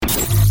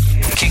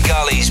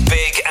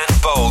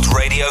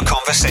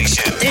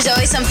conversation. There's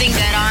always something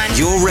good on.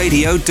 Your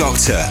radio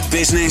doctor,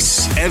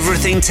 business,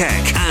 everything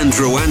tech, and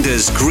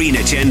Rwanda's green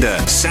agenda.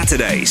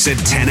 Saturdays at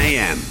 10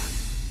 a.m.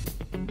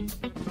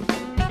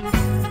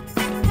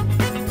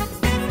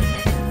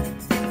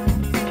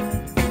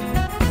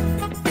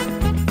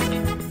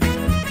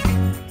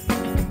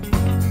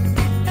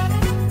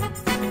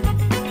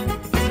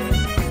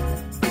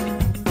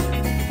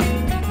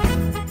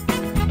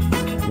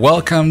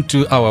 Welcome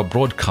to our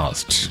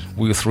broadcast.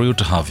 We're thrilled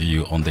to have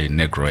you on the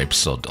inaugural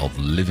episode of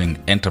Living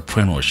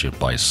Entrepreneurship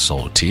by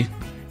Salty.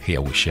 Here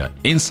we share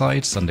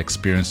insights and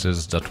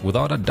experiences that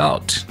without a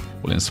doubt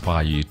will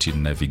inspire you to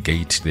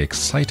navigate the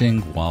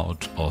exciting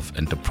world of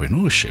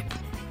entrepreneurship.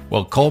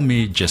 Well, call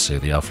me Jesse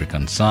the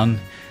African Son,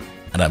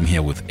 and I'm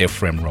here with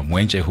Ephraim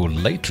Ramwenje, who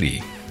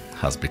lately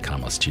has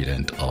become a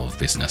student of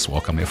business.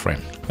 Welcome,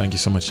 Ephraim. Thank you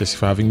so much, Jesse,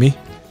 for having me.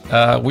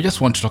 We just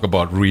want to talk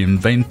about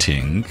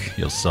reinventing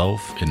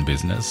yourself in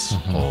business,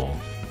 or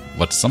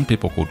what some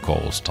people could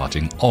call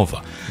starting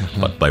over.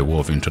 But by way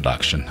of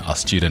introduction, a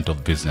student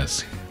of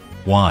business,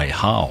 why,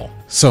 how?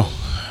 So,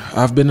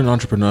 I've been an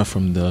entrepreneur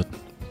from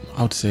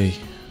I would say,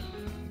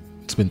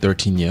 it's been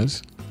 13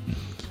 years.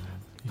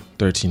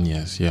 13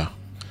 years, yeah.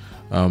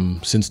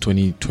 Since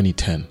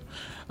 2010.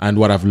 And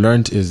what I've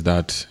learned is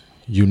that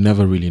you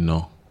never really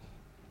know.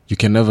 You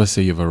can never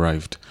say you've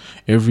arrived.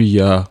 Every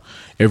year,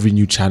 every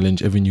new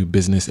challenge, every new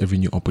business, every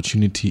new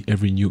opportunity,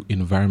 every new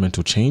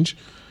environmental change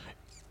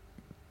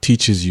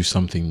teaches you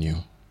something new.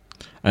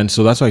 And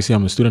so that's why I say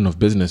I'm a student of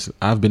business.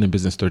 I've been in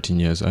business 13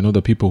 years. I know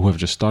the people who have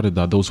just started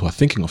are those who are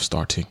thinking of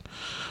starting.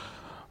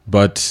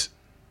 But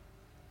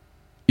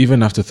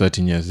even after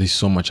 13 years, there's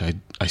so much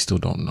I still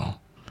don't know.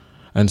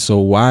 And so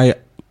why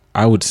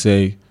I would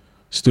say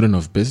student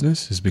of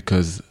business is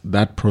because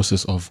that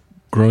process of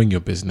growing your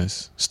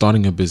business,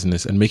 starting a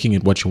business, and making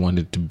it what you want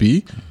it to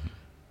be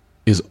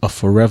is a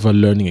forever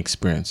learning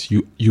experience.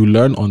 You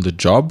learn on the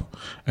job,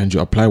 and you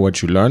apply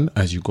what you learn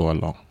as you go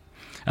along.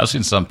 I've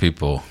seen some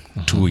people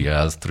 2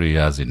 years, 3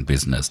 years in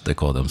business. They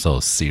call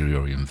themselves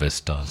serial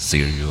investor,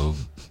 serial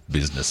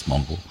business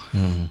mogul.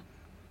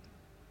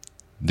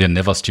 They're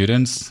never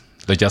students.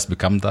 They just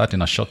become that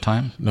in a short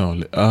time.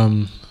 No.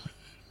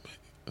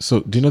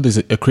 So do you know there's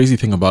a crazy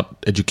thing about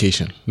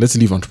education? Let's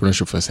leave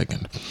entrepreneurship for a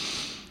second.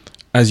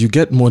 As you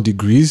get more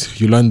degrees,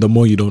 you learn the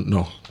more you don't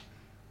know.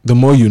 The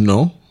more you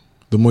know,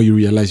 the more you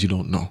realize you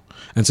don't know.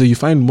 And so you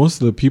find most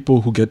of the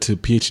people who get to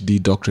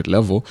PhD doctorate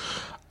level,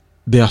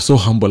 they are so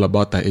humble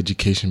about their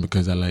education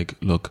because they're like,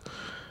 look,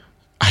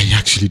 I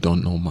actually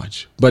don't know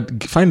much.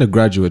 But find a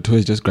graduate who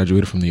has just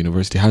graduated from the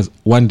university, has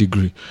 1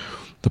 degree.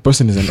 The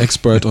person is an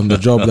expert on the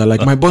job. They're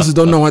like, my bosses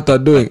don't know what they're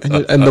doing.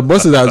 And the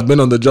bosses has been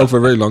on the job for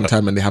a very long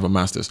time and they have a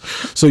master's.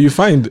 So you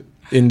find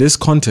in this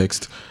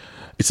context,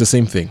 it's the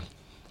same thing.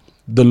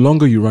 The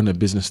longer you run a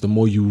business, the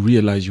more you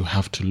realize you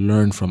have to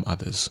learn from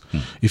others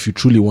if you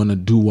truly want to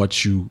do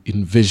what you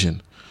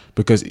envision.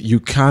 Because you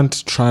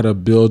can't try to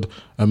build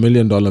 $1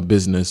 million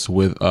business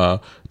with a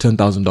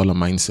 $10,000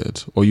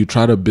 mindset, or you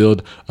try to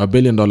build $1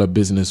 billion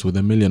business with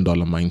 $1 million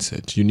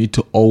mindset. You need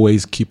to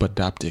always keep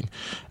adapting.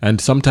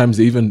 And sometimes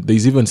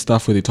there's even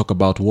stuff where they talk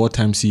about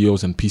wartime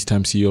CEOs and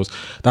peacetime CEOs.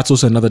 That's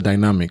also another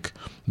dynamic,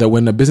 that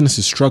when a business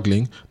is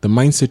struggling, the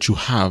mindset you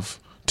have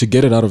to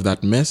get it out of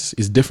that mess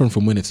is different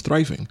from when it's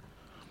thriving.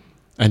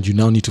 And you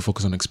now need to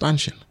focus on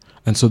expansion.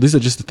 And so these are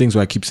just the things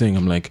where I keep saying,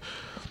 I'm like,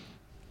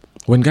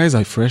 when guys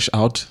are fresh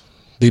out,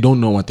 they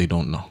don't know what they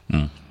don't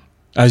know.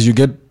 As you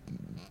get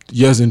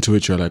years into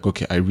it, you're like,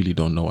 okay, I really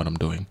don't know what I'm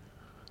doing.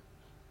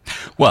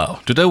 Well,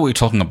 today we're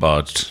talking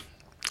about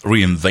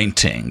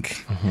reinventing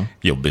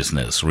your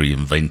business,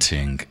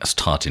 reinventing,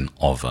 starting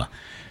over.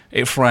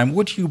 Ephraim,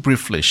 would you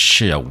briefly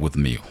share with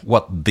me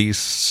what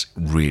this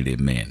really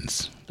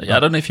means? I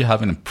don't know if you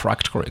have any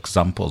practical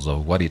examples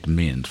of what it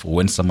means for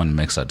when someone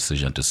makes a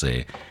decision to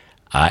say,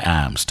 I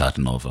am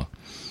starting over.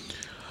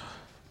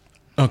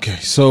 Okay,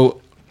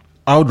 so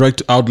I would like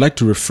to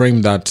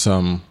reframe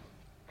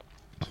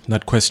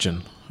that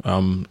question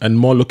and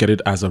more look at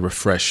it as a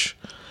refresh.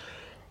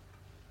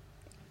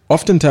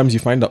 Oftentimes,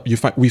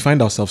 we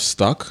find ourselves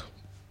stuck.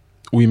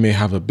 We may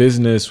have a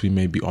business, we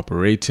may be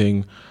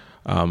operating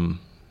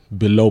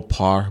below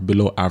par,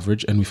 below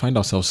average, and we find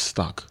ourselves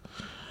stuck.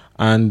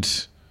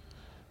 And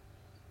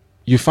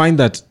you find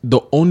that the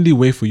only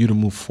way for you to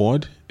move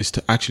forward is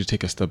to actually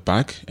take a step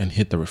back and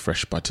hit the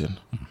refresh button.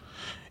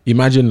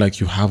 Imagine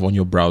like you have on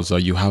your browser,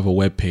 you have a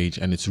web page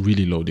and it's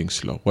really loading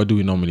slow. What do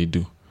we normally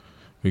do?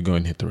 We go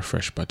and hit the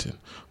refresh button.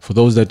 For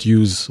those that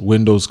use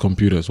Windows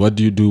computers, what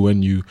do you do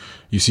when you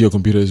see your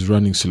computer is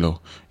running slow?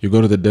 You go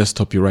to the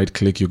desktop, you right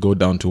click, you go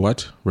down to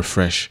what?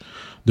 Refresh.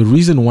 The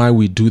reason why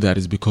we do that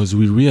is because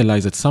we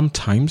realize that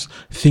sometimes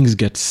things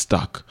get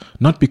stuck,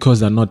 not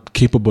because they're not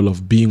capable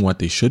of being what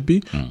they should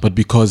be, but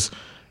because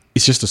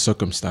it's just a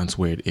circumstance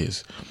where it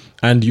is.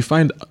 And you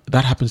find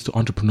that happens to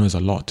entrepreneurs a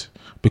lot,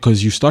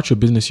 because you start your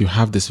business, you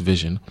have this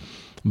vision,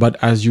 but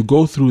as you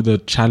go through the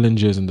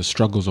challenges and the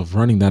struggles of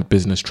running that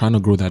business, trying to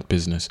grow that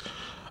business,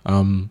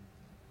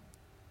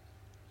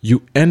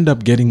 you end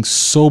up getting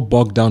so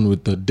bogged down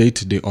with the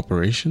day-to-day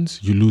operations,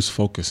 you lose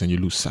focus and you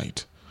lose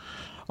sight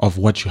of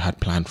what you had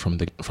planned from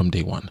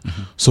day one.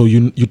 So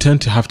you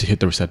tend to have to hit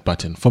the reset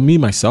button. For me,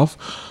 myself,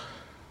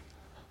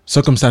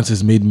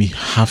 circumstances made me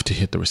have to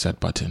hit the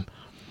reset button.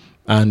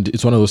 And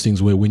it's one of those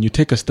things where when you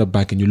take a step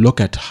back and you look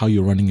at how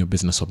you're running your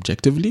business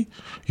objectively,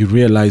 you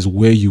realize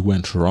where you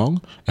went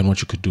wrong and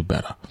what you could do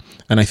better.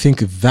 And I think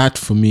that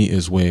for me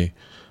is where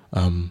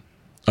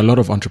a lot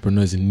of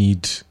entrepreneurs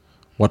need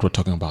what we're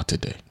talking about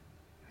today.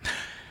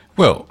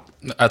 Well,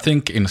 I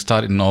think in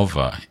starting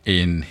over,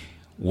 in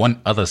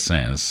one other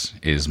sense,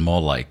 is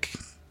more like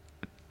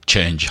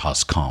change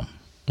has come.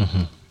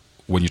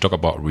 When you talk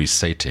about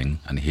resetting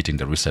and hitting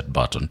the reset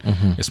button,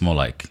 it's more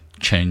like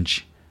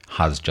change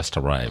has just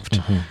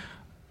arrived.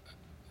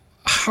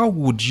 How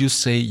would you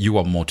say you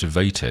are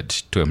motivated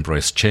to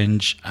embrace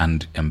change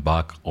and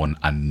embark on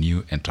a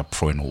new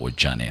entrepreneurial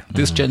journey?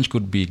 This change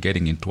could be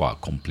getting into a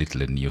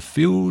completely new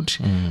field,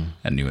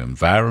 a new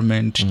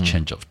environment,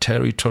 change of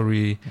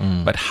territory.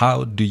 But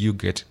how do you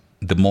get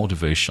the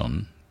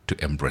motivation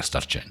to embrace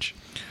that change?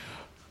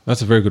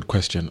 That's a very good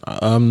question.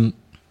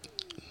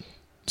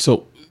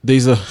 So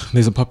there's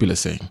a popular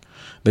saying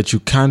that you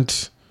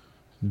can't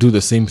do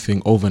the same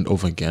thing over and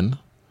over again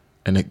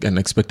and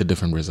expect a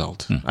different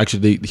result.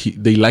 Actually,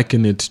 they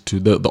liken it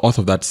to the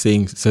author of that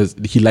saying says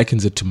he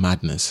likens it to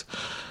madness.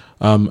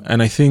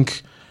 And I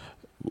think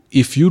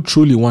if you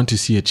truly want to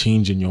see a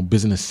change in your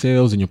business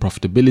sales, in your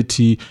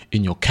profitability,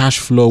 in your cash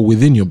flow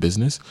within your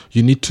business,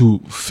 you need to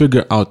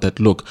figure out that,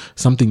 look,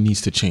 something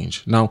needs to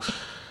change. Now,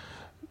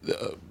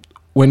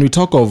 when we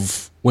talk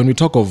of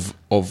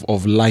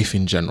life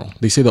in general,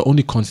 they say the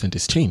only constant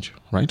is change,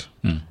 right?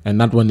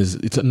 And that one is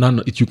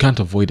you can't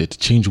avoid it.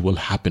 Change will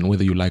happen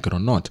whether you like it or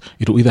not.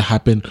 It will either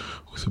happen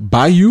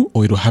by you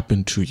or it will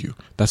happen to you.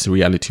 That's the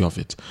reality of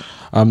it.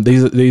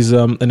 There's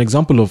an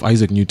example of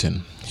Isaac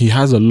Newton. He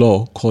has a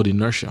law called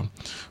inertia.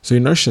 So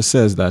inertia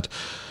says that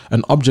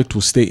an object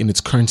will stay in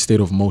its current state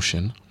of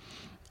motion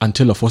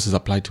until a force is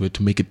applied to it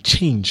to make it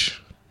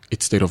change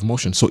its state of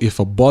motion. So if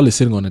a ball is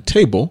sitting on a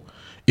table,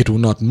 it will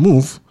not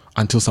move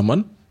until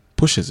someone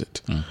pushes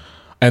it.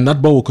 And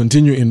that ball will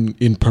continue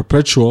in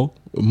perpetual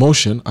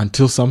motion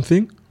until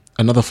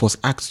another force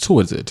acts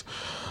towards it.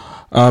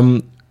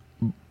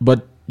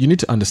 But you need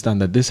to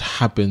understand that this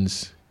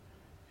happens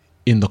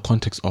in the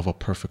context of a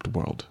perfect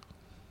world.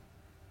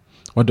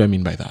 What do I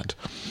mean by that?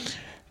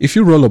 If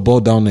you roll a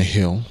ball down a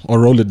hill or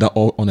roll it down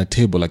on a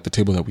table like the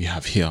table that we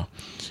have here,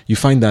 you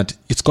find that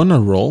it's going to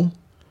roll,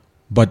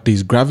 but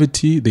there's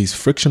gravity, there's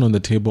friction on the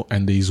table,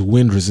 and there's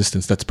wind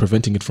resistance that's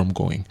preventing it from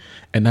going.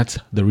 And that's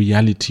the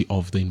reality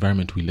of the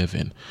environment we live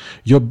in.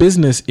 Your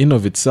business in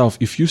of itself,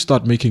 if you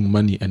start making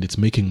money and it's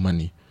making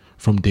money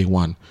from day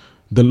one,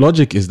 the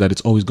logic is that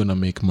it's always going to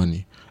make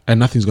money and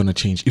nothing's going to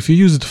change. If you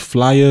used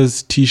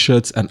flyers,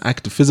 t-shirts, and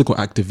physical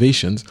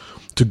activations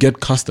to get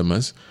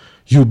customers,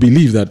 you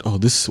believe that,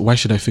 why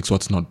should I fix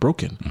what's not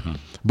broken?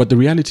 But the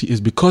reality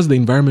is, because the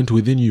environment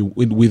within you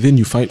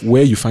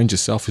where you find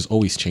yourself is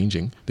always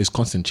changing, there's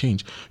constant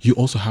change, you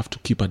also have to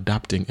keep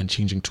adapting and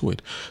changing to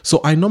it.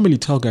 So I normally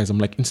tell guys, I'm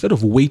like, instead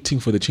of waiting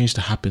for the change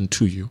to happen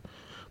to you,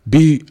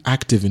 be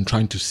active in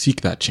trying to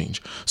seek that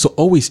change. So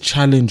always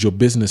challenge your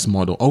business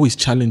model, always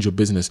challenge your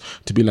business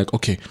to be like,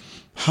 okay,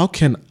 how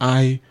can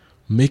I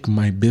make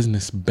my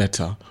business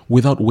better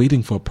without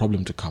waiting for a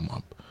problem to come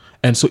up?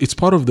 And so it's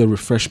part of the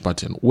refresh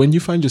button. When you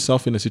find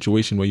yourself in a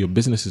situation where your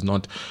business is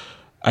not,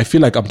 I feel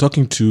like I'm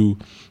talking to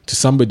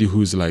somebody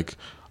who's like,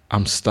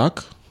 I'm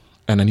stuck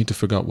and I need to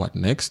figure out what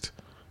next.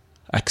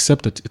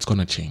 Accept that it's going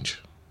to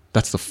change.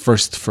 That's the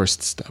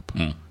first step.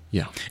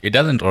 Yeah. It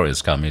doesn't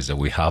always come easy.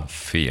 We have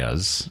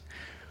fears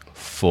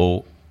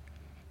for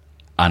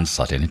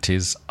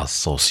uncertainties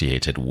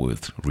associated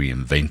with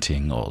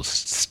reinventing or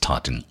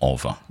starting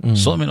over.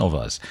 So many of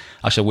us.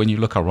 Actually, when you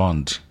look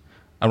around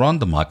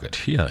the market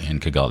here in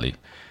Kigali,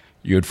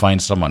 you'd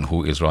find someone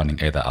who is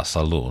running either a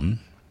salon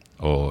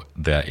or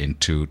they're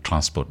into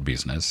transport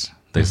business.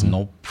 There's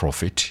no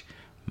profit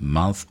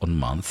month on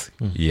month,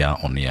 year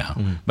on year.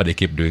 But they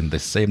keep doing the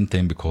same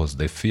thing because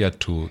they fear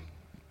to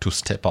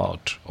step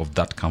out of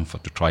that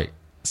comfort to try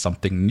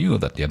something new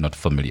that they're not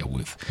familiar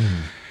with.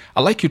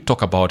 I'd like you to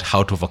talk about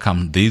how to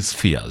overcome these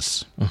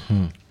fears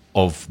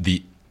of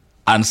the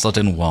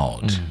uncertain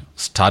world,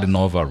 starting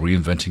over,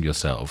 reinventing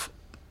yourself,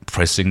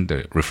 pressing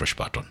the refresh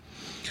button.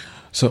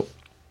 So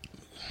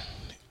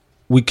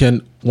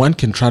one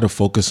can try to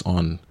focus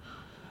on,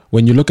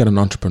 when you look at an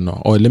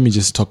entrepreneur, or let me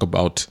just talk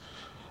about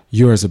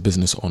you as a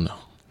business owner.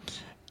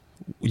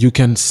 You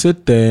can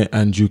sit there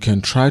and you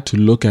can try to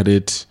look at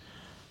it.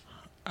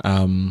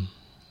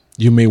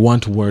 You may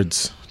want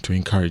words to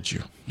encourage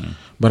you,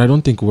 but I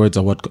don't think words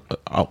are what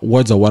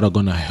are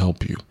going to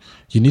help you.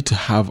 You need to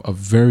have a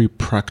very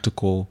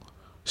practical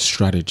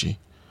strategy.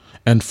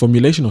 And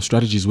formulation of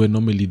strategies where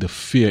normally the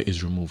fear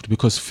is removed,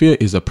 because fear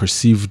is a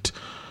perceived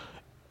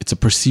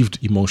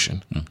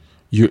emotion.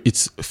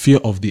 It's fear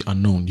of the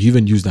unknown. You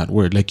even use that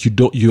word, like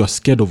you are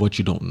scared of what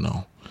you don't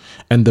know.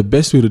 And the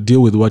best way to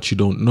deal with what you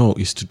don't know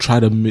is to try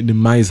to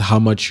minimize how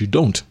much you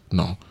don't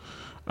know.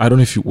 I don't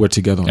know if we're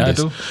together on this.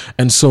 I do.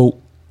 And so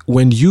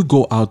when you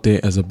go out there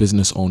as a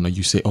business owner,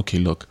 you say, okay,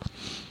 look,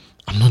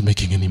 I'm not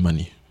making any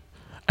money.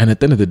 And at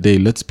the end of the day,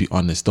 let's be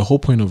honest, the whole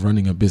point of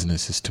running a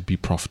business is to be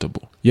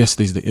profitable. Yes,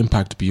 there's the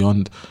impact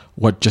beyond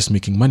what just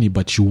making money,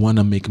 but you want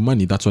to make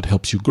money. That's what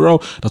helps you grow.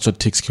 That's what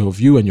takes care of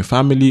you and your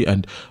family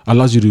and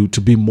allows you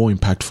to be more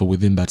impactful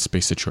within that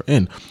space that you're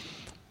in.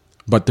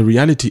 But the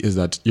reality is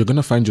that you're going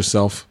to find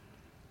yourself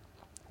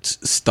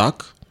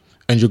stuck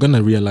and you're going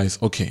to realize,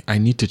 okay, I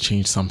need to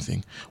change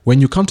something.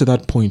 When you come to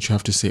that point, you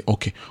have to say,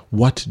 okay,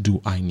 what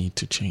do I need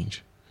to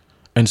change?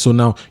 And so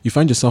now you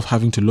find yourself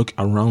having to look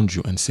around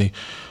you and say,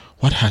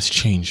 what has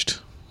changed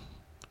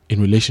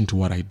in relation to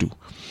what I do?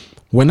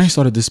 When I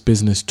started this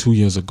business 2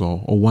 years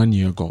ago, or 1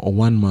 year ago, or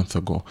 1 month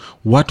ago,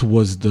 what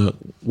was the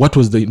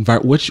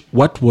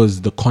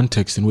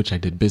context in which I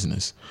did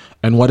business,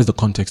 and what is the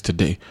context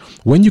today?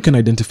 When you can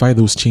identify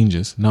those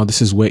changes, now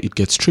this is where it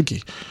gets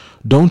tricky.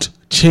 Don't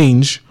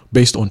change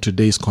based on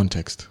today's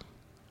context.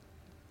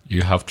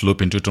 You have to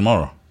look into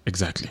tomorrow.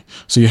 Exactly.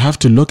 So you have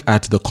to look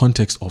at the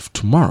context of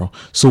tomorrow.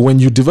 So when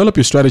you develop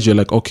your strategy, you're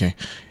like, okay,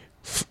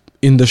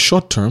 in the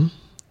short term,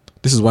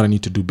 this is what I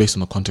need to do based on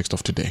the context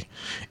of today.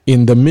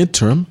 In the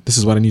midterm, this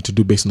is what I need to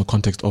do based on the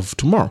context of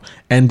tomorrow.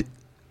 And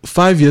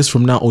 5 years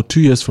from now, or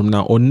 2 years from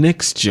now, or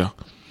next year,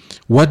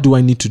 what do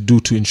I need to do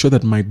to ensure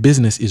that my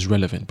business is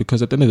relevant?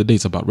 Because at the end of the day,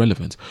 it's about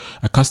relevance.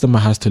 A customer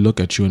has to look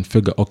at you and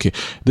figure, okay,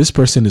 this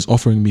person is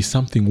offering me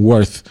something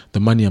worth the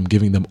money I'm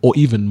giving them, or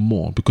even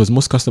more, because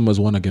most customers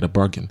want to get a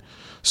bargain.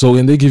 So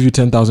when they give you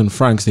 10,000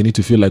 francs, they need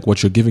to feel like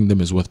what you're giving them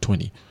is worth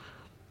 20.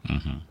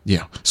 Mm-hmm.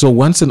 Yeah. So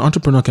once an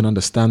entrepreneur can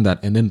understand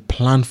that and then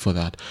plan for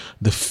that,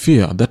 the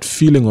fear, that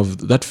feeling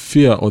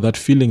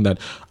that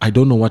I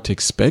don't know what to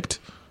expect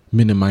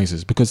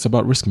minimizes, because it's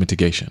about risk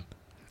mitigation.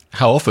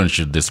 How often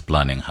should this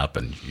planning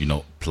happen?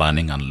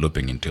 Planning and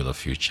looping into the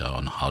future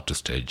on how to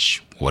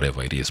stage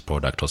whatever it is,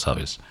 product or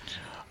service.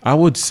 I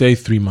would say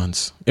 3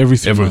 months. Every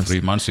 3 months.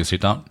 3 months you sit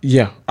down?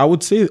 Yeah. I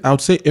would say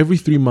every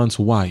 3 months.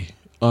 Why?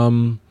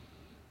 We're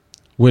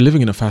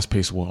living in a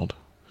fast-paced world.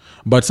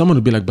 But someone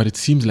would be like, but it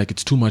seems like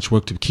it's too much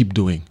work to keep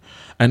doing.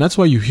 And that's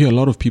why you hear a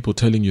lot of people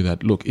telling you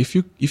that, look, if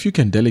you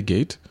can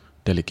delegate.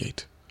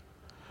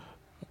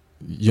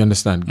 You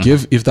understand?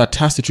 Mm-hmm. If that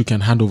task that you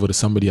can hand over to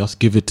somebody else,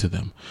 give it to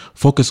them.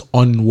 Focus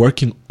on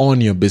working on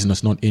your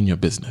business, not in your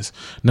business.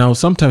 Now,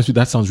 sometimes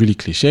that sounds really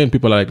cliche and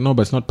people are like, no,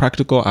 but it's not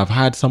practical. I've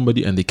hired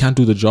somebody and they can't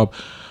do the job.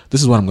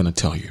 This is what I'm going to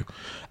tell you.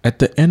 At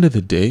the end of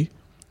the day,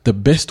 the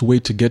best way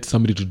to get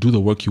somebody to do the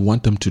work you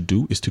want them to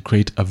do is to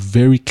create a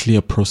very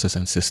clear process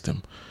and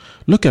system.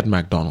 Look at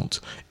McDonald's.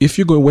 If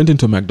you went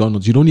into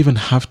McDonald's, you don't even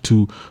have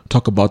to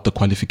talk about the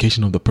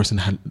qualification of the person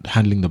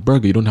handling the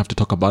burger. You don't have to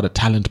talk about a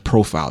talent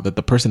profile, that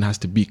the person has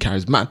to be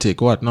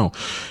charismatic or what. No,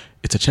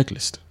 it's a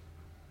checklist.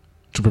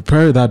 To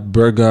prepare that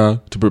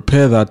burger, to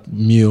prepare that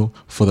meal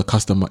for the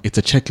customer, it's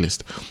a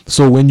checklist.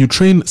 So when you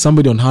train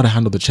somebody on how to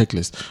handle the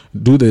checklist,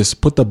 do this,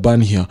 put the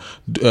bun here,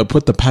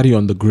 put the patty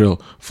on the grill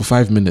for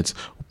 5 minutes,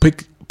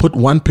 put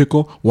 1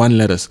 pickle, 1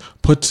 lettuce,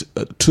 put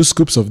 2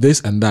 scoops of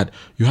this and that.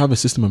 You have a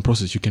system and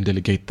process. You can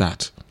delegate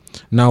that.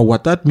 Now,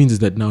 what that means is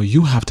that now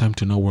you have time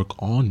to now work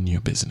on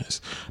your business.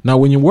 Now,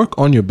 when you work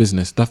on your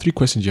business, there are 3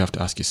 questions you have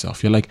to ask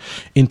yourself. You're like,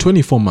 in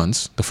 24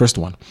 months, the first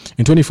one,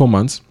 in 24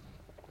 months,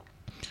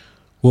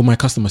 will my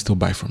customer still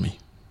buy from me?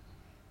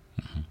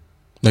 Mm-hmm.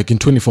 Like in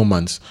 24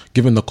 months,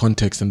 given the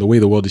context and the way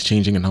the world is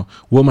changing and how,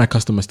 will my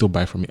customer still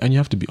buy from me? And you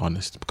have to be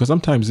honest, because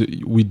sometimes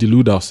we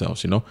delude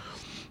ourselves,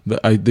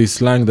 The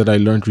slang that I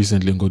learned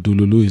recently,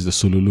 Dululu is the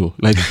Sululu.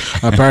 Like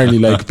apparently,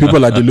 like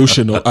people are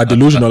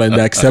delusional and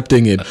they're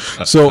accepting it.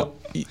 So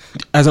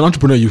as an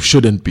entrepreneur, you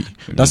shouldn't be.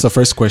 That's the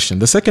first question.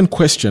 The second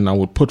question I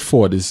would put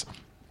forward is,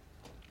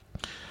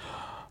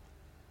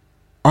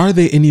 are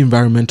there any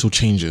environmental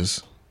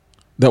changes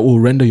that will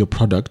render your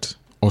product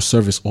or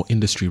service or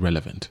industry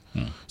relevant?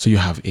 So you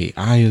have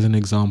AI as an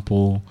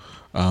example.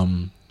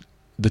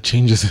 The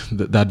changes,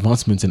 the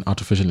advancements in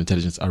artificial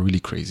intelligence are really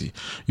crazy.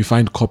 You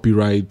find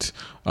copyright,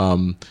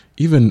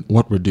 even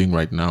what we're doing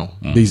right now.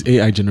 These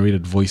AI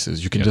generated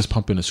voices. You can just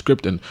pump in a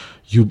script and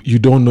you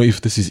don't know if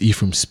this is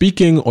Ephraim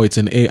speaking or it's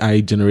an AI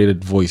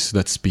generated voice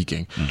that's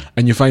speaking.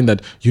 And you find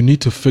that you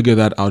need to figure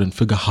that out and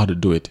figure how to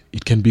do it.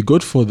 It can be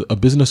good for a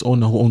business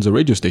owner who owns a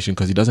radio station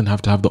because he doesn't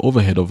have to have the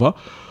overhead of a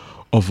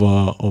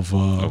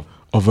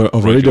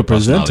radio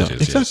presenter.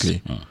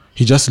 Exactly. Yes.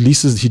 He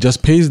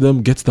just pays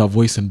them, gets their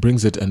voice and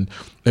brings it, and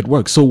it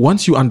works. So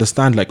once you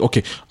understand, like,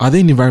 okay, are there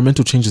any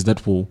environmental changes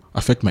that will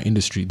affect my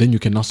industry? Then you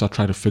can now start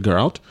trying to figure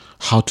out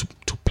how to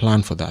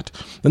plan for that.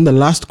 Then the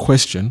last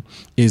question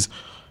is,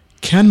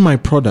 can my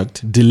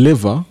product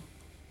deliver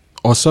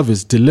or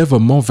service deliver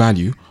more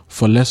value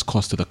for less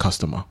cost to the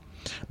customer?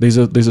 There's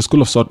a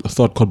school of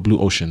thought called Blue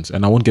Oceans,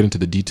 and I won't get into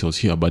the details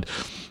here, but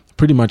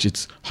pretty much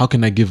it's how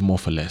can I give more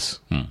for less?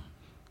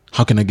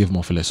 How can I give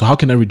more for less? So how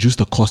can I reduce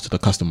the cost to the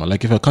customer?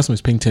 Like if a customer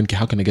is paying 10K,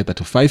 how can I get that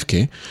to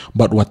 5K?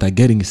 But what they're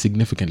getting is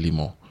significantly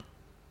more.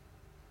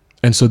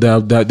 And so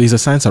there's a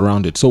science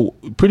around it. So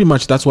pretty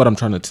much that's what I'm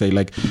trying to say.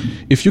 Like,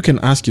 if you can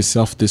ask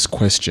yourself this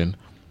question,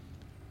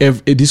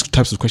 these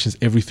types of questions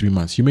every 3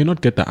 months, you may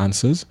not get the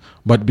answers,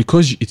 but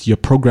because you're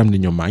programmed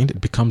in your mind,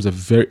 it becomes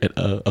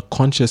a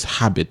conscious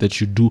habit that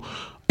you do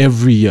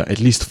every year, at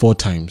least 4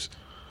 times.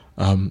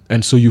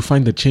 And so you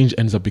find that change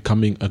ends up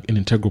becoming an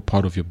integral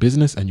part of your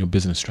business and your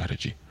business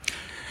strategy.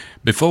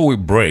 Before we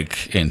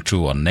break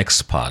into our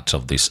next part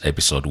of this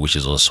episode, which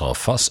is also our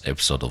first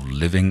episode of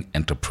Living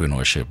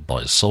Entrepreneurship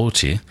by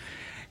Salty,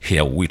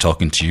 here we're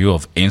talking to you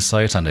of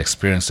insights and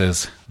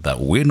experiences that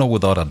we know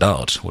without a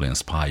doubt will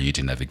inspire you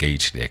to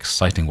navigate the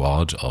exciting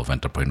world of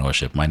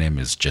entrepreneurship. My name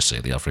is Jesse,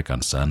 the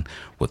African Son,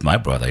 with my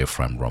brother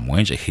Ephraim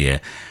Ramwenje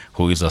here,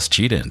 who is a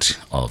student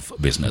of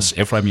business.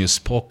 Ephraim, you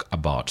spoke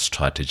about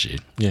strategy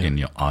in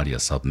your audio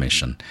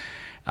submission.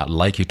 I'd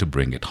like you to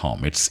bring it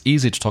home. It's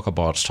easy to talk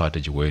about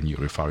strategy when you're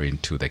referring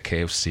to the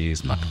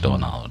KFCs,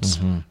 McDonald's,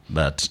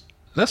 but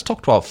let's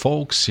talk to our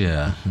folks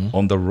here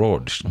on the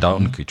road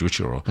down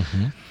Kichuchiro.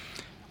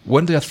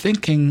 When they're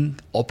thinking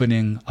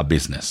opening a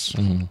business,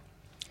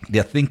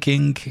 they're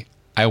thinking,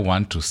 I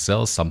want to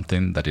sell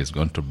something that is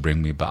going to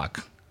bring me back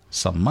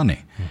some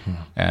money.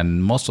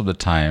 And most of the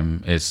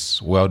time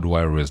it's, where do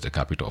I raise the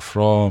capital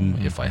from?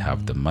 If I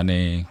have the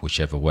money,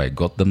 whichever way I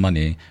got the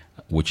money,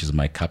 which is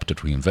my capital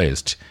to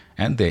invest.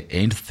 And they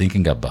ain't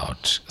thinking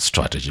about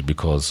strategy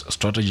because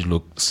strategy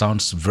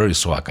sounds very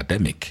so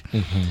academic.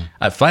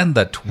 I find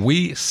that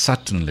we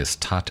certainly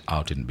start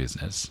out in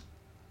business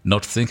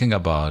not thinking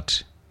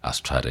about a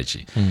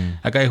strategy.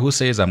 A guy who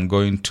says, I'm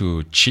going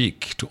to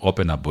Cheek to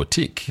open a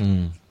boutique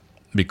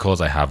because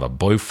I have a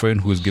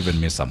boyfriend who's given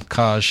me some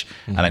cash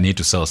and I need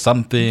to sell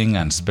something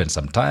and spend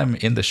some time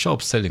in the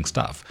shop selling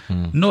stuff.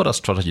 Not a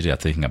strategy they're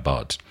thinking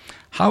about.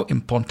 How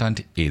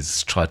important is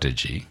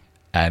strategy,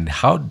 and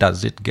how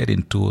does it get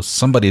into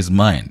somebody's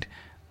mind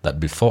that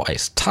before I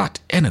start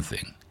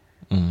anything,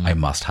 I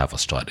must have a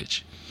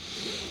strategy?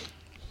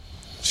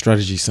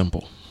 Strategy is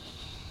simple.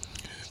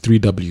 3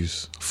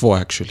 W's. 4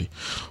 actually.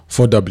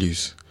 4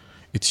 W's.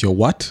 It's your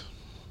what,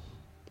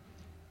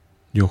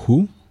 your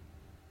who,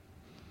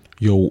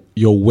 your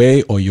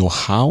way or your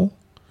how,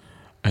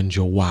 and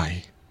your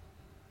why.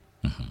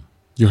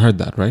 You heard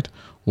that, right?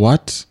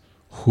 What,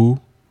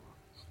 who,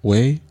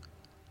 way,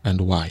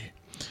 and why.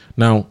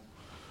 Now,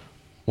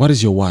 what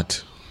is your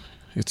what?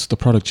 It's the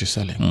product you're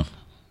selling.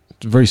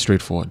 It's very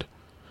straightforward.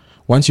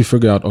 Once you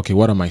figure out, okay,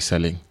 what am I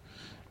selling?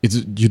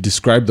 You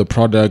describe the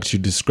product, you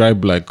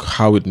describe like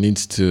how it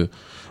needs to,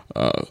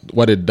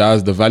 what it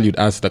does, the value it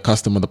adds to the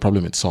customer, the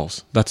problem it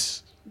solves.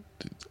 That's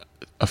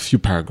a few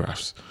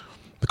paragraphs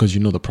because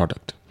you know the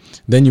product.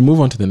 Then you move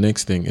on to the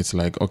next thing. It's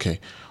like, okay,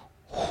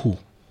 who?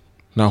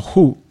 Now,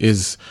 who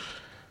are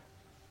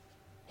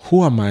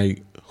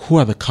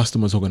the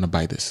customers who are going to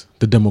buy this?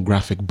 The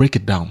demographic, break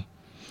it down.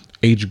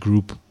 Age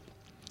group,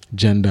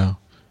 gender,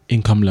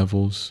 income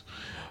levels.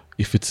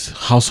 If it's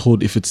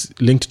household, if it's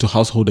linked to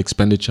household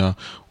expenditure,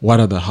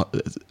 what are the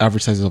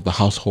average sizes of the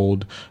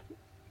household?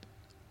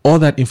 All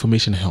that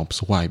information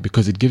helps. Why?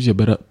 Because it gives you a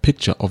better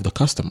picture of the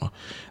customer.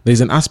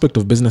 There's an aspect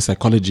of business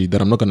psychology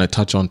that I'm not going to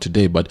touch on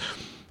today, but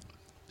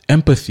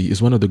empathy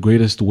is one of the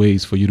greatest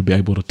ways for you to be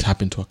able to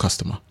tap into a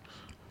customer.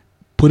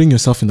 Putting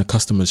yourself in the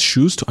customer's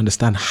shoes to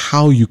understand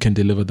how you can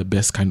deliver the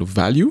best kind of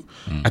value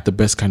at the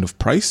best kind of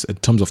price in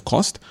terms of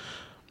cost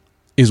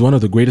is one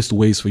of the greatest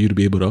ways for you to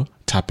be able to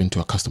tap into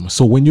a customer.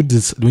 So when you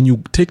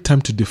take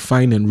time to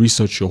define and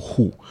research your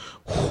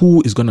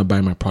who is going to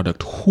buy my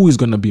product, who is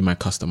going to be my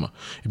customer,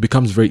 it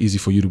becomes very easy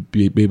for you to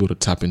be able to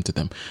tap into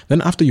them.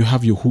 Then after you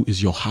have your who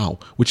is your how,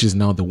 which is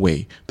now the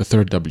way, the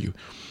 3rd W.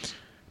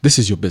 This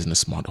is your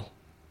business model.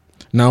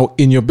 Now,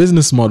 in your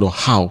business model,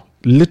 how?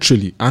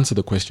 Literally answer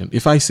the question.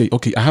 If I say,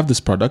 okay, I have this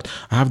product,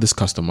 I have this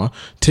customer,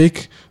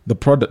 take the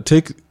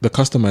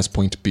customer as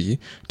point B,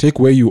 take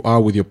where you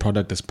are with your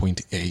product as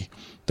point A.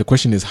 The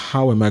question is,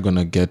 how am I going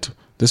to get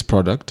this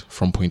product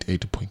from point A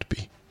to point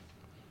B?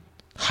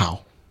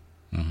 How?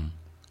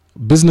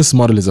 Business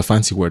model is a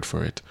fancy word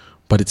for it,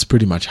 but it's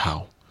pretty much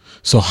how.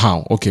 So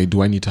how? Okay,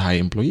 do I need to hire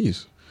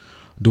employees?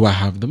 Do I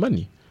have the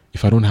money?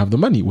 If I don't have the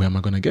money, where am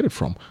I going to get it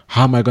from?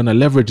 How am I going to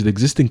leverage the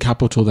existing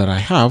capital that I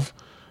have?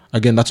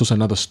 Again, that's also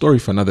another story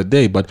for another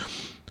day, but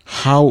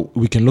how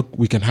we can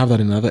have that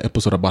in another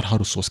episode about how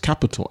to source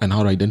capital and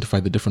how to identify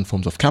the different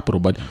forms of capital.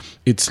 But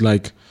it's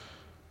like,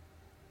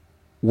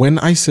 when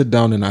I sit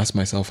down and ask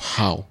myself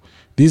how,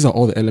 these are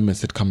all the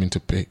elements that come into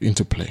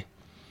play.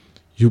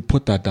 You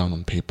put that down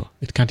on paper.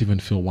 It can't even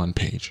fill 1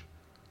 page.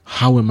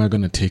 How am I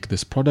going to take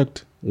this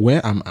product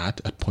where I'm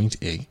at point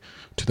A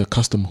to the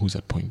customer who's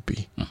at point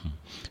B?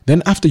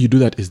 Then after you do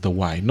that is the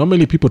why.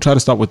 Normally people try to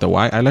start with the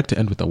why. I like to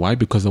end with the why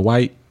because the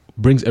why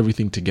brings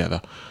everything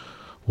together.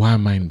 Why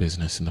am I in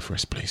business in the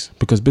first place?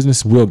 Because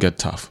business will get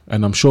tough.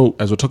 And I'm sure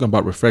as we're talking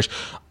about Refresh,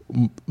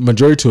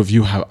 majority of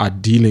you are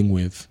dealing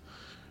with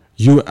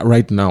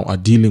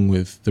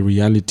the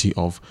reality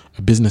of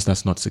a business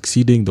that's not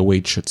succeeding the way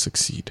it should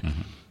succeed.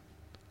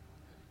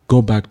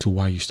 Go back to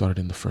why you started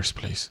in the first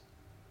place.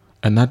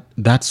 And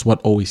that's what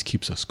always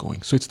keeps us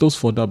going. So it's those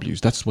 4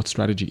 W's. That's what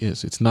strategy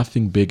is. It's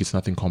nothing big. It's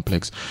nothing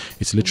complex.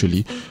 It's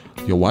literally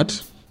your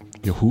what,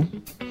 your who,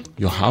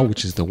 your how,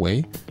 which is the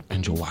way,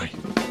 and your why.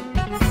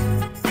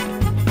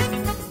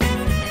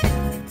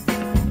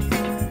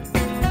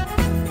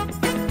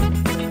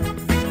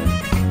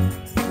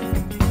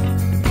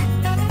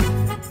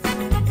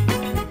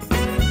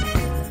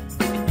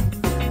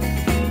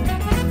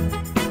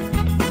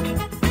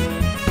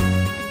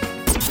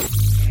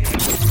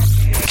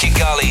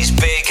 Kigali's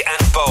big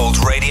and bold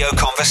radio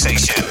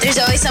conversation. There's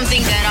always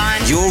something good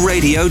on. Your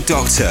radio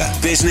doctor,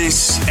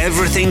 business,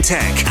 everything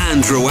tech,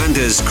 and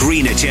Rwanda's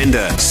green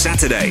agenda.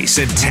 Saturdays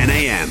at 10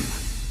 a.m.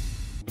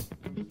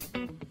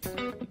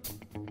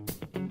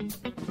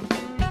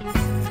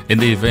 In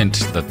the event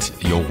that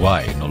your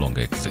why no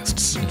longer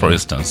exists, for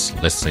instance,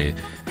 let's say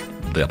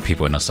there are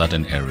people in a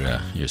certain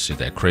area, you see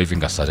they're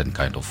craving a certain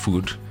kind of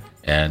food,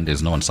 and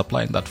there's no one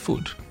supplying that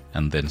food.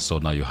 And then so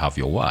now you have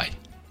your why.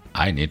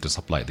 I need to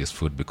supply this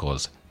food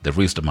because there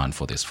is demand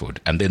for this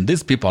food. And then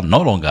these people are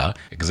no longer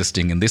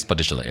existing in this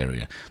particular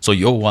area. So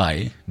your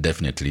why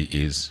definitely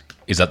is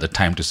at the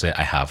time to say,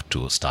 I have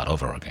to start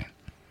over again.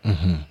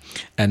 Mm-hmm.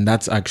 And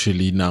that's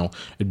actually now,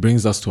 it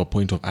brings us to a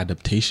point of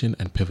adaptation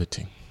and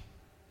pivoting.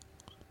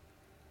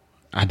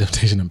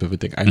 Adaptation and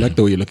pivoting. I like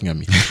the way you're looking at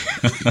me.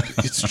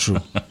 It's true.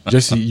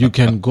 Jesse, you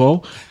can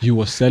go, you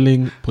were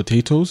selling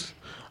potatoes,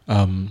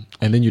 and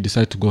then you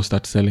decide to go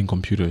start selling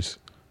computers.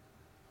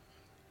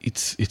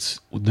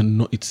 It's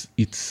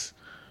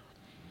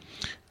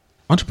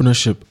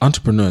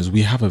entrepreneurs,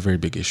 we have a very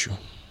big issue.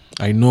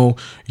 I know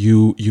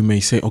you may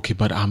say, okay,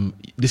 but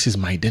this is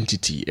my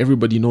identity.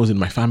 Everybody knows in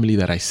my family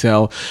that I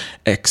sell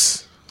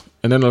X.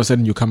 And then all of a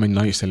sudden you come and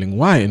now you're selling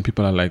Y, and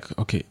people are like,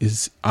 okay,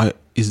 is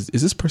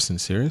this person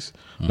serious?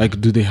 Mm-hmm.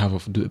 Like, do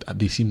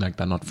they seem like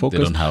they're not focused?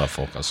 They don't have a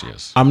focus,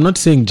 yes. I'm not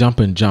saying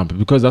jump,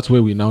 because that's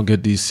where we now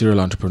get these serial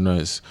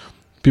entrepreneurs.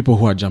 People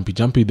who are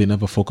jumpy, they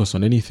never focus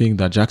on anything.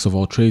 They're jacks of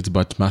all trades,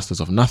 but masters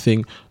of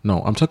nothing.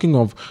 No, I'm talking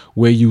of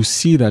where you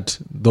see that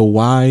the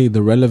why,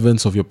 the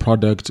relevance of your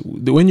product.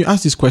 When you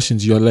ask these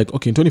questions, you're like,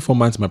 okay, in 24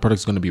 months, my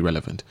product is going to be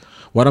relevant.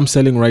 What I'm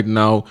selling right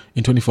now,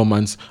 in 24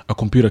 months, a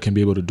computer can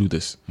be able to do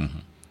this.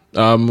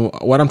 Mm-hmm.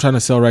 What I'm trying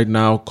to sell right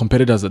now,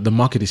 competitors, the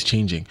market is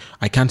changing.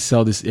 I can't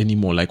sell this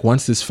anymore. Like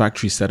once this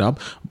factory is set up,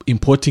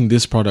 importing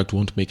this product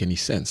won't make any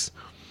sense.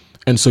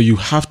 And so you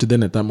have to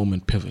then at that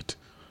moment pivot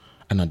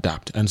and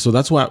adapt. And so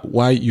that's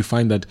why you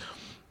find that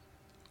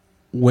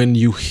when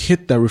you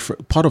hit the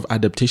part of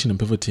adaptation and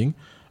pivoting,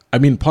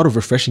 part of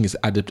refreshing is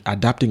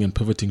adapting and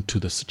pivoting to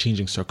the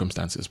changing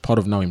circumstances, part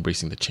of now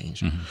embracing the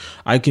change. Mm-hmm.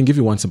 I can give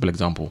you one simple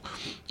example.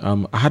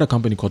 I had a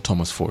company called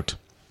Thomas Ford.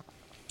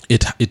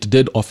 It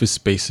did office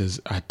spaces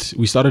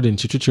we started in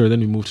Chichichiro,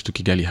 then we moved to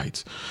Kigali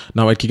Heights.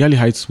 Now at Kigali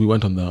Heights, we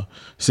went on the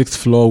 6th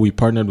floor, we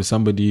partnered with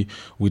somebody,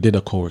 we did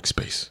a co-work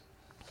space.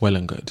 Well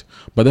and good.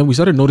 But then we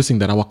started noticing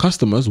that our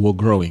customers were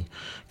growing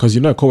because,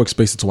 a co-work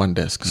space, it's one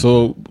desk.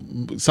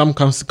 Mm-hmm. So some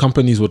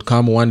companies would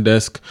come one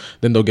desk,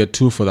 then they'll get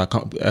 2 for that.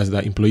 As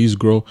the employees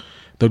grow,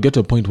 they'll get to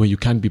a point where you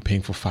can't be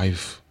paying for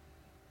 5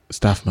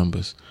 staff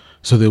members.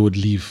 So they would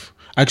leave.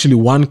 Actually,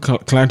 one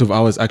client of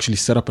ours actually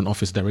set up an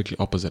office directly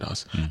opposite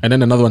us. Mm-hmm. And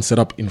then another one set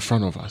up in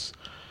front of us.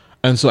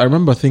 And so I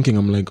remember thinking,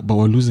 I'm like, but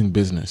we're losing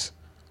business.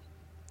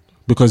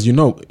 Because,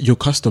 your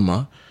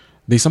customer,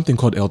 there's something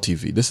called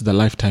LTV. This is the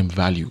lifetime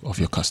value of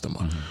your customer.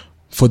 Mm-hmm.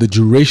 For the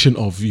duration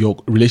of your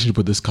relationship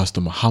with this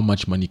customer, how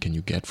much money can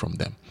you get from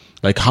them?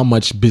 Like how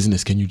much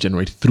business can you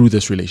generate through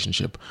this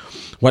relationship?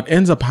 What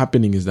ends up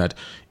happening is that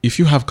if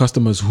you have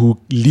customers who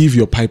leave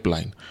your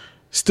pipeline,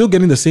 still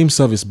getting the same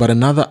service, but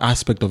another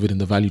aspect of it in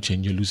the value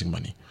chain, you're losing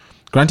money.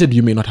 Granted,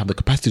 you may not have the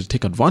capacity to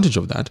take advantage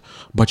of that,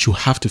 but you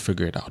have to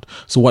figure it out.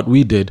 So what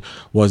we did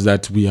was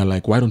that we are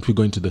like, why don't we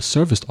go into the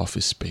serviced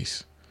office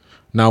space?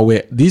 Now,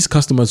 where these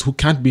customers who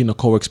can't be in a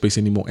co-work space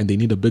anymore and they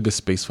need a bigger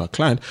space for a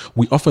client,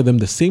 we offer them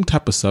the same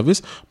type of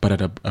service, but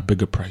at a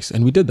bigger price.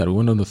 And we did that. We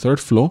went on the 3rd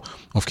floor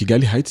of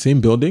Kigali Heights,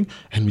 same building,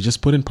 and we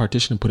just put in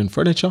partition and put in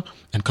furniture,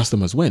 and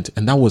customers went.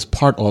 And that was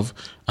part of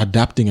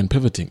adapting and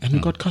pivoting. And we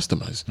got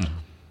customers. Mm-hmm.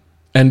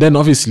 And then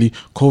obviously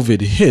COVID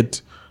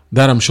hit,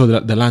 that I'm sure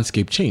that the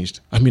landscape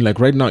changed.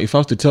 Like right now, if I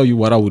was to tell you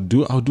what I would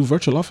do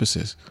virtual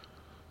offices.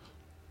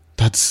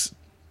 That's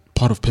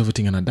part of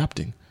pivoting and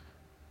adapting.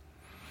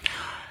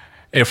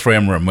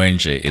 Ephraim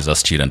Ramenje is a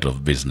student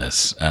of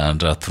business,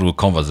 and through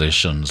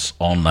conversations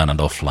online and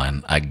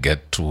offline, I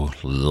get to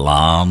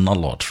learn a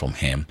lot from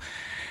him.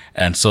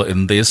 And so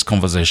in this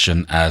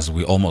conversation, as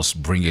we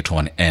almost bring it to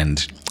an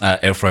end,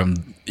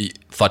 Ephraim,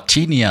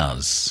 13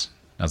 years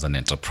as an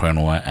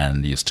entrepreneur,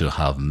 and you still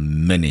have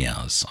many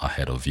years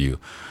ahead of you.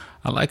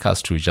 I'd like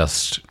us to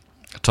just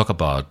talk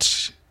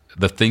about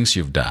the things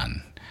you've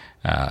done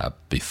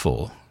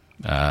before.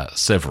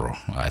 Several.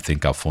 I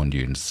think I've found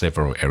you in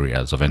several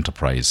areas of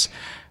enterprise.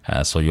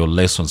 So your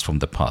lessons from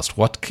the past.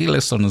 What key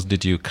lessons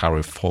did you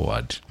carry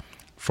forward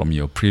from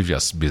your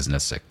previous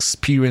business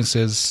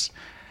experiences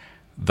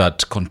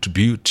that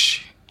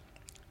contribute,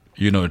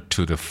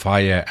 to the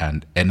fire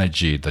and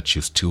energy that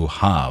you still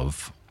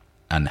have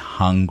and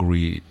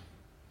hungry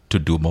to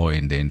do more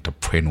in the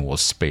entrepreneurial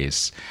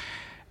space.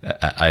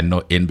 I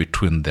know in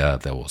between there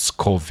was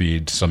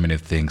COVID, so many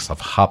things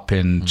have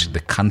happened. The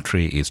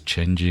country is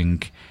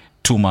changing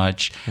too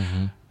much.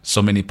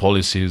 So many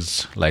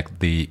policies, like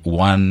the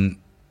 1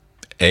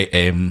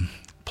 a.m.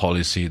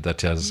 policy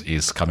that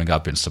is coming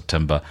up in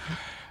September.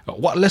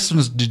 What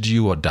lessons did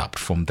you adapt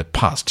from the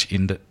past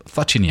in the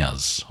 13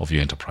 years of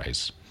your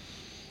enterprise?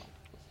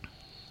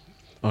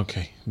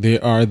 Okay. They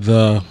are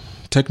the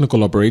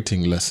technical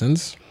operating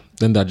lessons.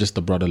 Then they're just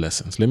the broader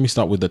lessons. Let me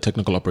start with the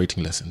technical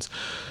operating lessons.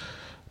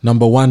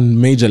 Number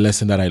one major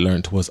lesson that I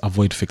learned was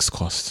avoid fixed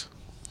costs.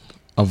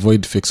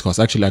 Avoid fixed costs.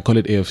 Actually, I call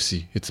it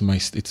AFC. It's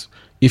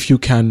if you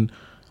can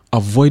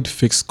avoid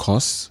fixed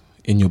costs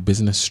in your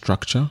business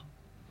structure,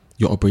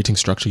 your operating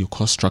structure, your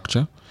cost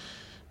structure,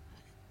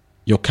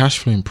 your cash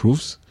flow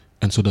improves,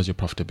 and so does your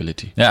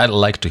profitability. Yeah, I'd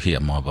like to hear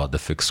more about the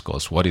fixed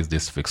cost. What is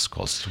this fixed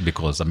cost?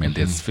 Because, I mean,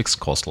 there's fixed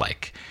cost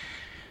like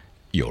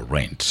your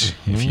rent,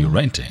 if you're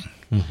renting.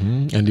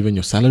 And even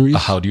your salaries.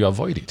 How do you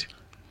avoid it?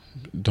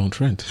 Don't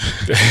rent.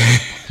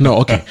 No,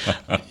 okay.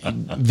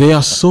 There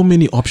are so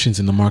many options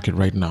in the market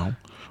right now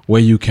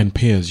where you can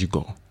pay as you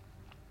go.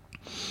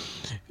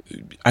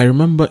 I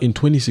remember in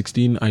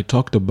 2016, I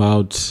talked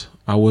about,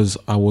 I was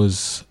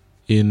actually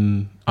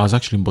in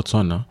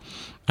Botswana,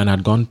 and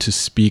I'd gone to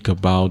speak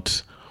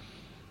about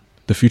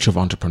the future of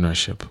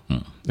entrepreneurship.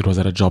 It was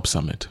at a job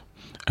summit.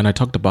 And I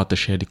talked about the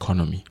shared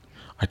economy.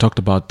 I talked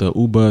about the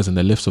Ubers and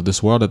the Lyfts of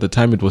this world. At the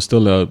time, it was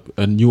still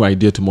a new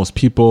idea to most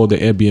people, the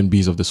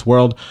Airbnbs of this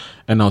world.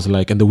 And I was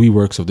like, and the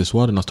WeWorks of this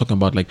world. And I was talking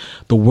about like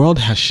the world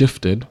has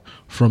shifted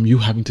from you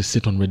having to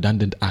sit on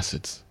redundant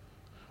assets,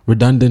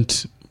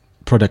 redundant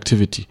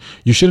productivity.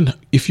 You shouldn't,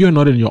 if you're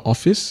not in your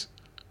office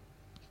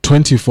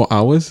 24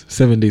 hours,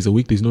 7 days a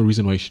week, there's no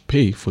reason why you should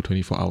pay for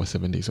 24 hours,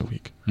 7 days a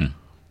week.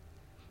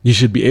 You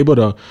should be able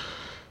to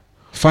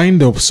find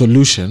a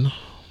solution.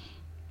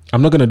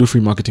 I'm not going to do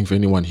free marketing for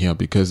anyone here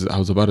because I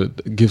was about to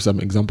give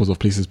some examples of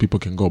places people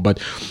can go. But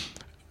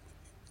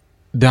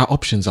there are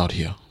options out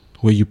here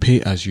where you pay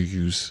as you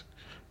use.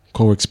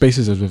 Co-work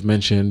spaces, as we've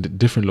mentioned,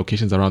 different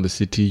locations around the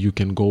city. You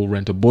can go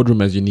rent a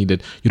boardroom as you need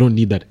it. You don't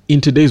need that.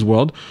 In today's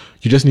world,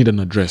 you just need an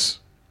address.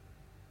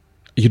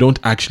 You don't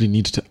actually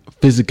need to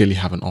physically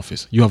have an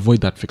office. You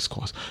avoid that fixed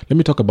cost. Let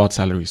me talk about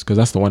salaries because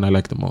that's the one I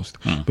like the most.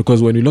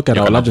 Because when you look at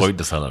You our can largest, avoid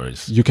the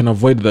salaries. you can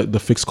avoid the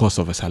fixed cost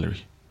of a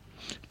salary.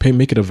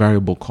 Make it a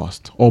variable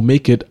cost or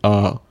make it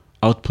a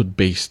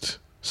output-based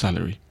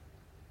salary.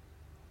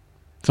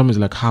 Someone's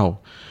like, how?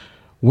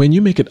 When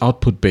you make it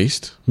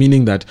output-based,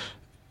 meaning that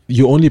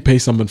you only pay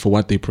someone for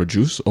what they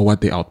produce or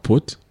what they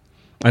output,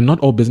 and not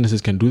all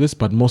businesses can do this,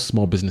 but most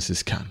small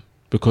businesses can.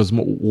 Because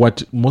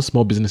what most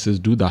small businesses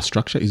do, that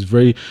structure is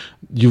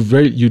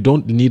you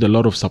don't need a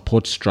lot of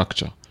support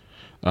structure,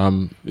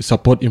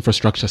 support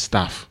infrastructure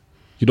staff.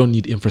 You don't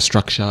need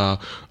infrastructure,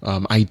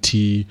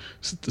 IT,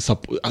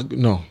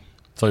 no.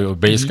 So you're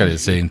basically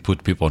saying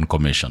put people on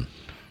commission.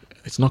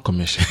 It's not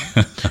commission.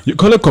 You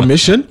call it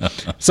commission,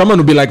 someone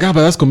will be like, but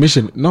that's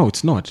commission. No,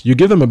 it's not. You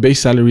give them a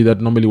base salary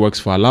that normally works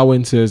for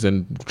allowances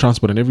and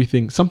transport and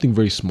everything, something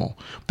very small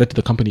that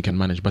the company can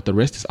manage, but the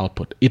rest is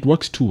output. It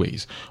works two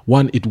ways.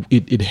 One,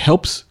 it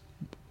helps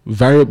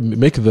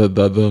make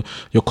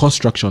your cost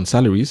structure on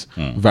salaries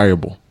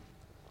variable.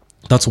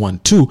 That's one.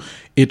 Two,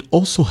 it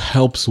also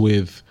helps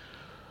with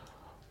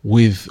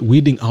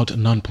weeding out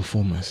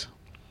non-performers.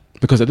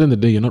 Because at the end of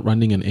the day, you're not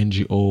running an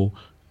NGO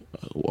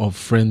of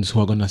friends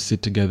who are going to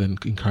sit together and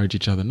encourage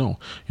each other. No,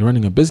 you're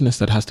running a business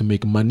that has to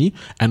make money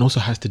and also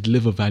has to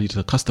deliver value to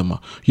the customer.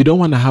 You don't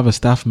want to have a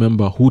staff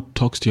member who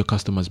talks to your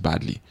customers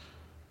badly,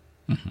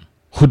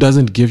 who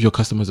doesn't give your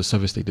customers the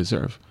service they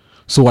deserve.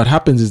 So what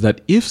happens is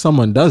that if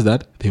someone does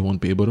that, they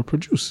won't be able to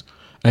produce.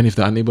 And if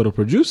they're unable to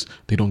produce,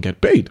 they don't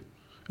get paid.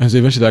 And so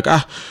eventually like,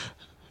 I'm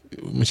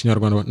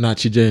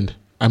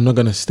not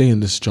going to stay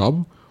in this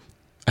job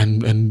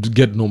and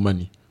get no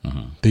money.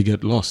 They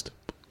get lost.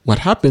 What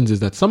happens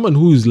is that someone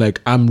who is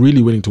like, I'm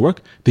really willing to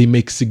work, they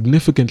make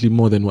significantly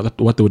more than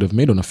what they would have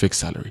made on a fixed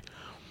salary.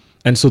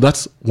 And so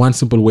that's one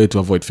simple way to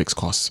avoid fixed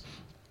costs.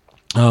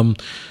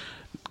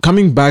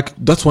 Coming back,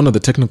 that's one of the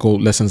technical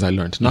lessons I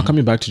learned. Now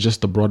coming back to just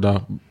the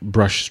broader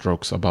brush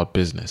strokes about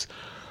business.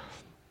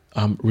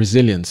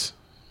 Resilience.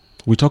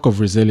 We talk of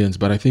resilience,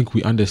 but I think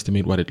we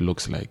underestimate what it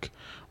looks like.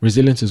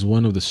 Resilience is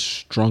one of the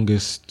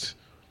strongest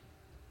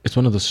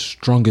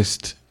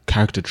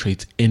character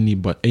traits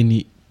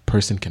any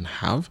person can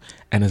have,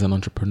 and as an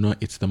entrepreneur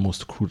it's the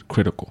most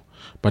critical.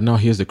 But now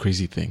here's the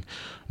crazy thing.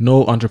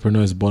 No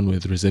entrepreneur is born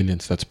with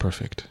resilience that's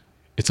perfect.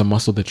 It's a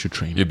muscle that you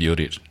train. You build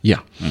it. Yeah.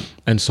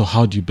 And so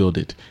how do you build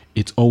it?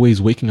 It's always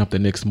waking up the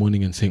next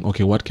morning and saying,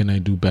 okay, what can I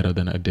do better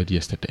than I did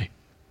yesterday?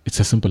 It's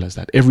as simple as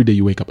that. Every day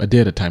you wake up, a day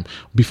at a time.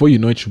 Before you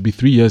know it, should be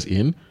 3 years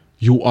in.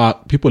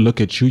 People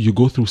look at you, you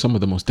go through some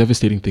of the most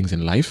devastating things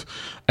in life,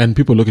 and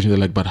people look at you, they're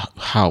like, but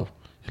how?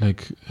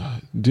 Like,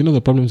 do you know the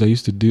problems I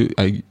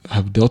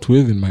have dealt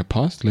with in my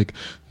past? Like,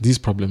 these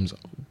problems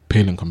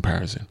pale in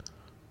comparison.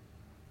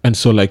 And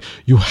so, like,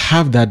 you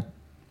have that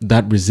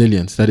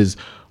resilience that is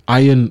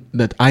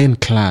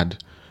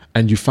ironclad,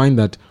 and you find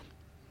that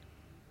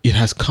it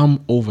has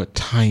come over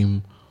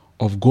time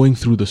of going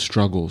through the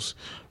struggles.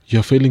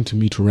 You're failing to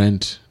meet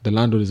rent. The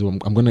landlord is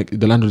like, I'm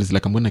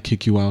gonna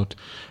kick you out.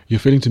 You're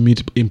failing to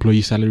meet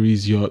employee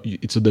salaries.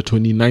 It's the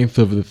 29th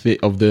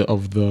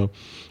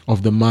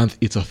of the month.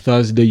 It's a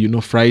Thursday.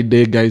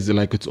 Friday, guys are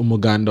like, it's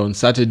Umuganda. On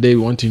Saturday,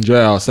 we want to enjoy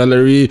our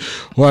salary.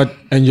 What?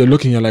 And you're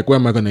like, where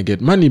am I gonna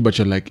get money? But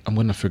you're like, I'm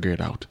gonna figure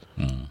it out.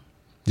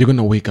 You're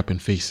gonna wake up and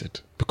face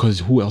it, because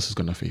who else is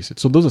gonna face it?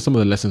 So those are some of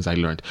the lessons I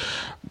learned.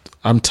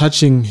 I'm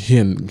touching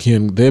here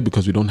and there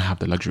because we don't have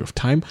the luxury of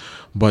time,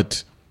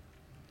 but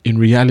in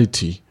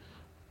reality,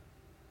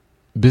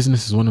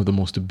 business is one of the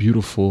most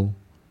beautiful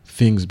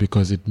things,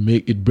 because it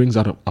brings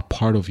out a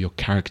part of your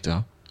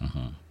character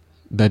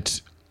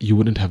that you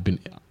wouldn't have been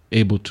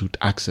able to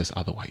access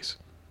otherwise.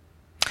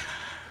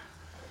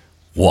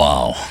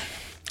 Wow.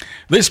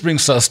 This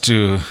brings us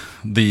to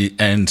the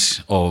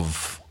end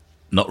of,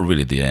 not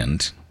really the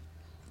end,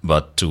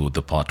 but to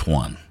the part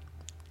one,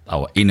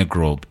 our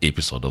inaugural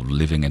episode of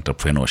Living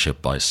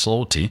Entrepreneurship by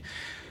Salty,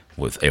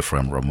 with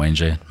Ephraim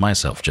Ramwenje,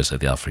 myself, Jesse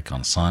the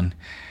African Son.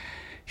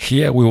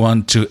 Here we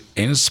want to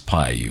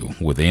inspire you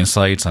with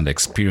insights and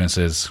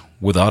experiences,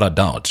 without a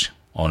doubt,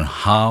 on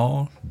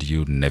how do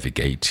you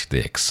navigate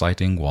the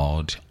exciting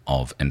world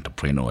of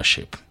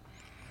entrepreneurship.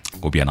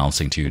 We'll be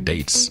announcing to you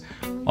dates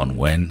on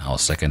when our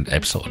second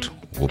episode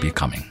will be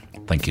coming.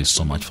 Thank you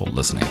so much for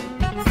listening.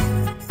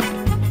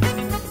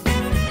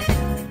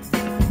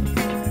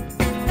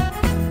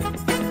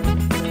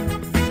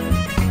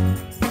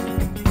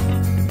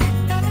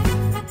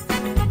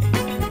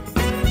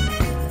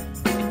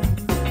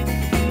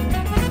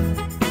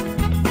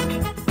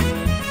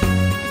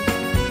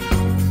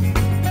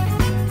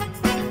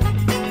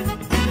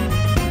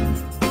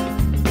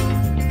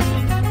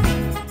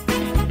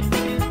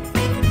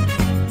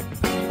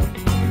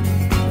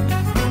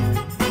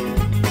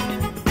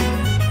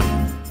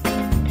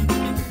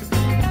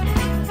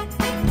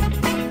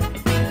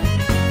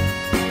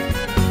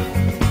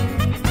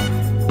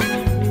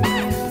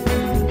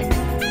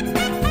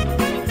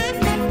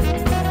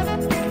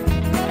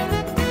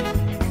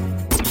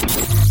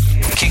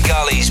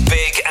 Kigali's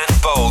big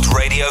and bold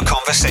radio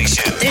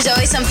conversation. There's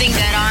always something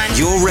good on.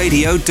 Your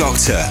radio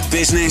doctor,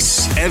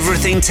 business,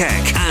 everything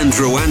tech, and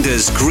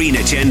Rwanda's green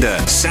agenda.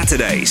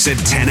 Saturdays at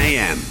 10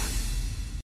 a.m.